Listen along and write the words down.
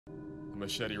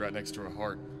machete right next to her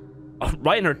heart. Oh,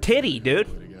 right in her titty, dude.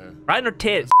 Way to go. Right in her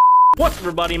tits. What's up,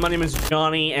 everybody? My name is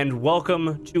Johnny, and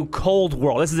welcome to Cold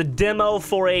World. This is a demo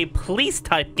for a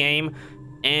police-type game,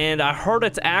 and I heard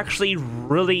it's actually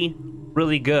really,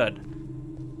 really good.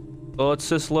 So let's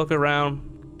just look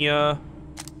around. Yeah,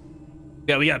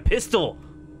 we got a pistol.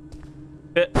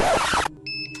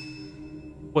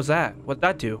 What's that? What'd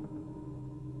that do?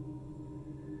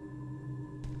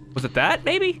 Was it that,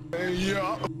 maybe?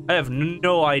 Yeah. I have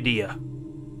no idea.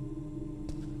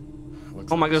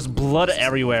 Oh my god, there's blood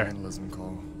everywhere.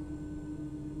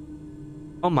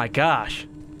 Oh my gosh.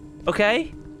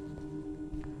 Okay.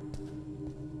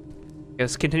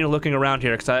 Let's continue looking around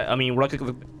here, because I mean, we're like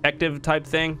a detective type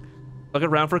thing. Look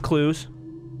around for clues.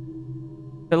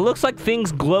 It looks like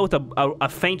things glow with a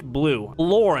faint blue.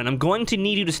 Lauren, I'm going to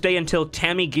need you to stay until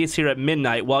Tammy gets here at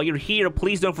midnight. While you're here,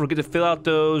 please don't forget to fill out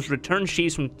those return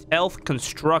sheets from Health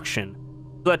Construction.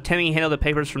 Let Tammy handle the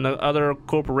papers from the other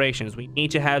corporations. We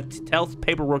need to have Health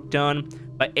paperwork done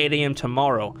by 8 a.m.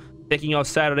 tomorrow. Taking off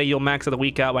Saturday, you'll max out the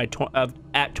week out by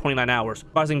at 29 hours.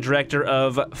 Supervising Director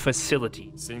of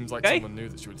Facility. Seems like someone knew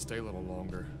that she would stay a little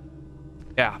longer.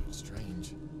 Yeah.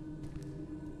 Strange.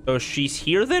 So she's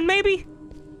here then, maybe?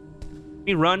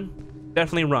 We run.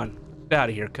 Definitely run. Get out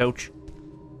of here, coach.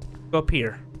 Go up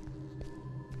here.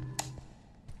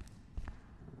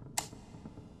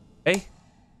 Hey.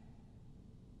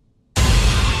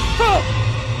 Oh!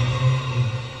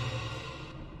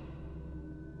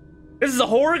 This is a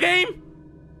horror game?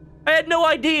 I had no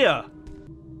idea.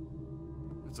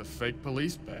 It's a fake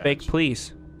police badge. Fake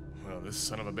police. Well, this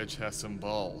son of a bitch has some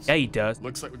balls. Yeah, he does.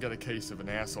 Looks like we got a case of an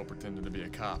asshole pretending to be a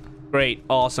cop. Great.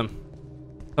 Awesome.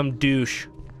 Some douche.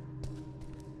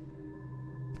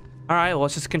 Alright, well,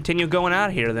 let's just continue going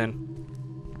out here then.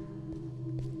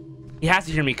 He has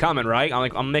to hear me coming, right?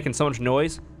 I'm making so much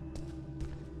noise.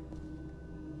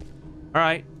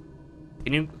 Alright.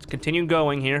 Let's continue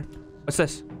going here. What's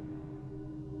this?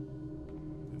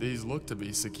 These look to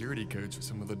be security codes for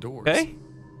some of the doors. Okay.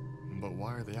 But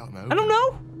why are they out in the open? I don't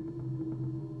know.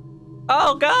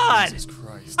 Oh, God. Jesus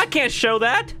Christ. I can't show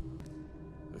that.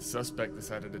 The suspect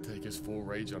decided to take his full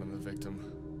rage out on the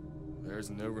victim. There's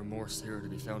no remorse here to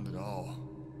be found at all.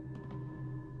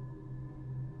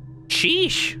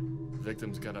 Sheesh. The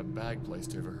victim's got a bag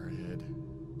placed over her head.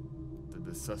 Did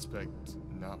the suspect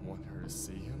not want her to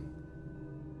see him?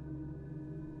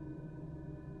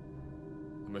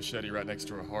 The machete right next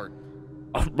to her heart.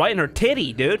 Oh, right in her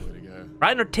titty, dude. Way to go.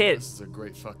 Right in her tits. This is a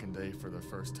great fucking day for the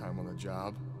first time on the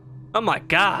job. Oh my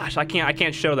gosh. I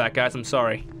can't show that, guys. I'm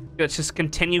sorry. Let's just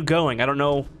continue going. I don't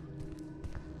know.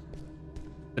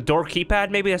 The door keypad,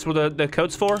 maybe that's what the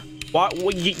code's for. What?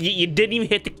 You didn't even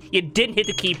hit the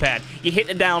keypad. You hit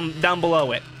it down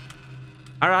below it.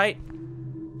 All right.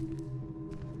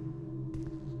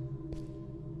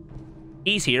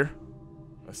 Keys here.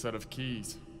 A set of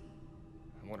keys.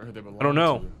 I wonder who they belong to. I don't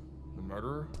know. The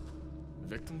murderer? The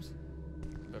victims?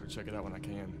 Better check it out when I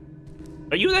can.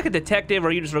 Are you like a detective, or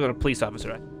are you just a regular police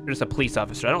officer? You're just a police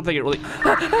officer. I don't think it really.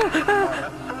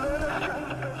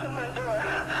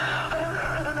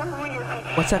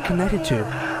 What's that connected to?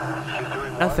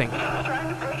 Nothing.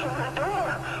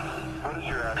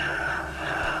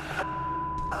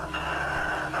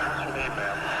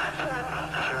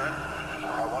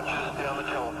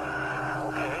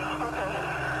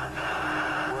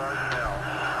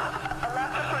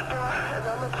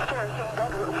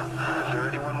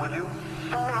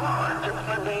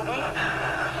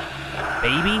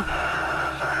 Baby?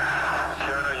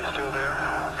 Sharon, are you still there?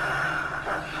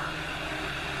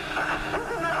 He's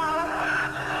in the house.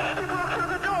 He broke through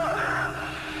the door.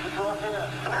 He broke in.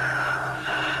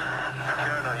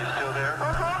 Sharon, are you still there?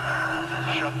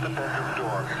 Shut the bedroom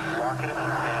door. Lock it in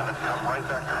your hand and come right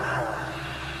back to the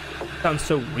phone. Sounds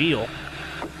so real.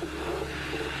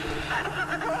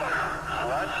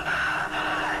 What?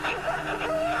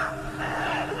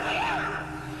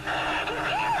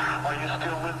 Are you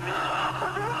still with me?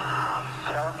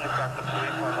 Tell him you've got the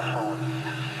police on the phone.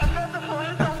 I've got the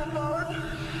police on the phone?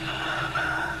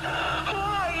 Who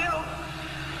are you?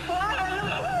 Why are you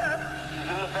here? He's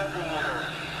in the bedroom with her.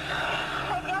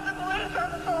 I've got the police on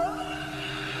the phone.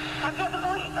 I've got the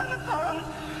police on the phone.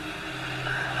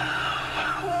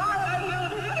 Why are you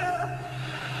here?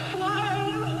 Why are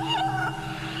you here?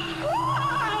 Why?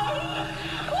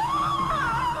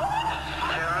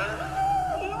 Karen?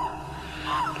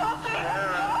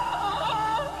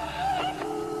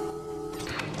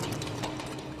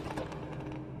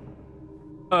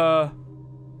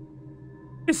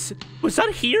 Was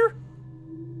that here?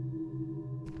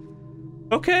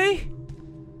 Okay.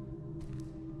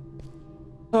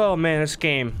 Oh man, this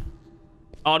game.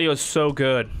 Audio is so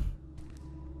good.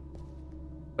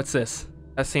 What's this?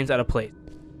 That seems out of place.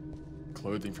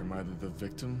 Clothing from either the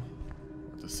victim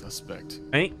or the suspect.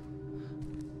 Right?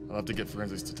 I'll have to get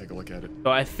forensics to take a look at it.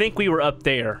 So I think we were up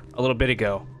there a little bit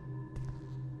ago.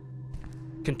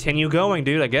 Continue going,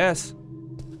 dude, I guess.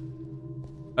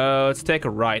 Let's take a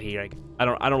right here. I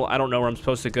don't know where I'm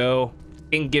supposed to go.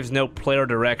 Game gives no player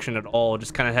direction at all. It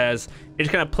just kind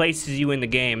of places you in the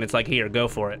game. It's like, here, go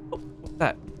for it. Oh, what's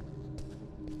that?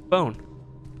 Phone.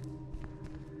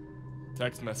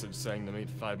 Text message saying to meet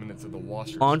 5 minutes at the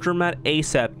washer. Laundromat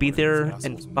ASAP. Be there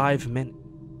in 5 minutes.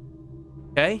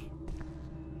 Okay.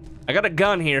 I got a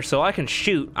gun here, so I can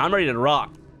shoot. I'm ready to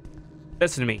rock.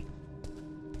 Listen to me.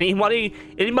 Anybody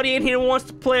in here wants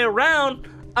to play around,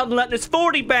 I'm letting this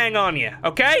 40 bang on you,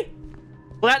 okay?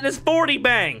 Letting this 40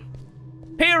 bang.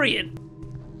 Period.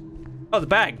 Oh, the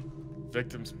bag.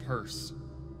 Victim's purse.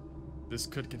 This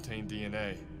could contain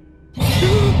DNA.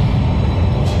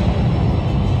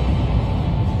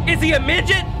 Is he a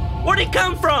midget? Where'd he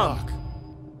come from? Fuck.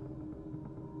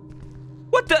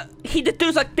 What the? The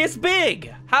dude's like this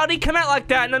big. How'd he come out like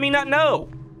that and let me not know?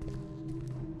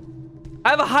 I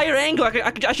have a higher angle.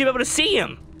 I should be able to see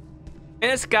him.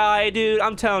 And this guy, dude,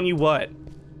 I'm telling you what.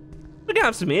 We're gonna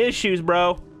have some issues,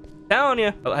 bro. Telling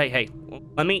you. Oh, hey.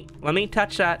 Let me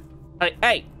touch that.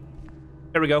 Hey.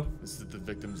 There we go. This is the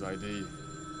victim's ID.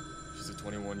 She's a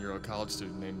 21-year-old college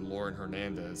student named Lauren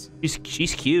Hernandez.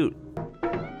 She's cute.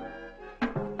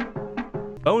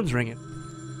 Phone's ringing.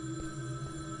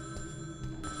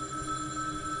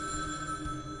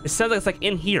 It sounds like it's like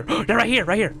in here. They're right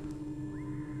here.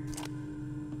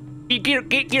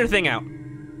 Get your thing out.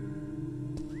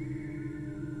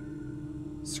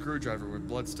 Screwdriver with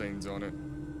bloodstains on it.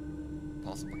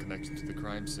 Possible connection to the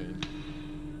crime scene.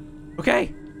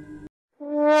 Okay.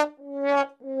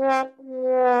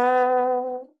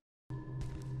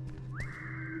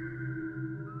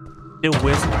 Still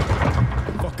whistling.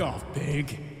 Fuck off,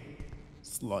 pig.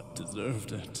 Slut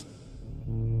deserved it.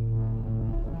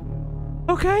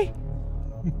 Okay.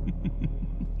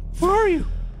 Where are you?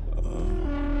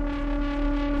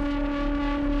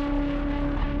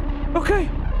 Okay.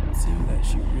 It seemed that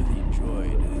she really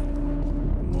enjoyed it.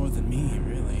 More than me,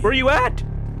 really. Where are you at?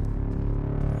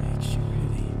 Like, she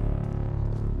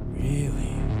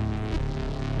really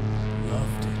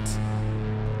loved it.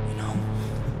 You know?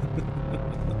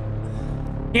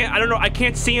 Yeah, I don't know. I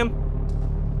can't see him.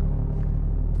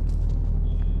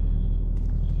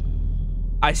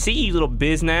 I see you, little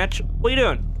biznatch. What are you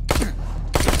doing?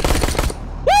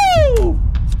 Woo!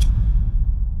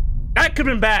 That could've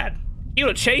been bad. You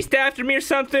would've chased after me or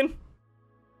something?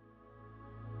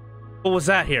 What was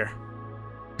that here?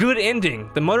 Good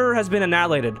ending. The murderer has been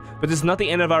annihilated, but this is not the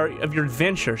end of your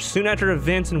adventure. Soon after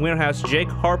events in Warehouse, Jake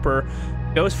Harper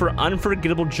goes for an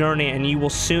unforgettable journey, and you will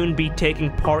soon be taking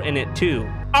part in it too.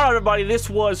 Alright everybody, this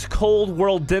was Cold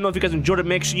World Demo. If you guys enjoyed it,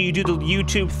 make sure you do the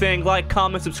YouTube thing. Like,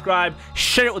 comment, subscribe,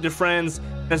 share it with your friends.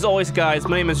 And as always guys,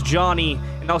 my name is Johnny,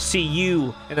 and I'll see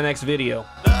you in the next video.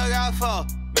 Look out for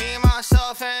me,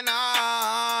 myself, and I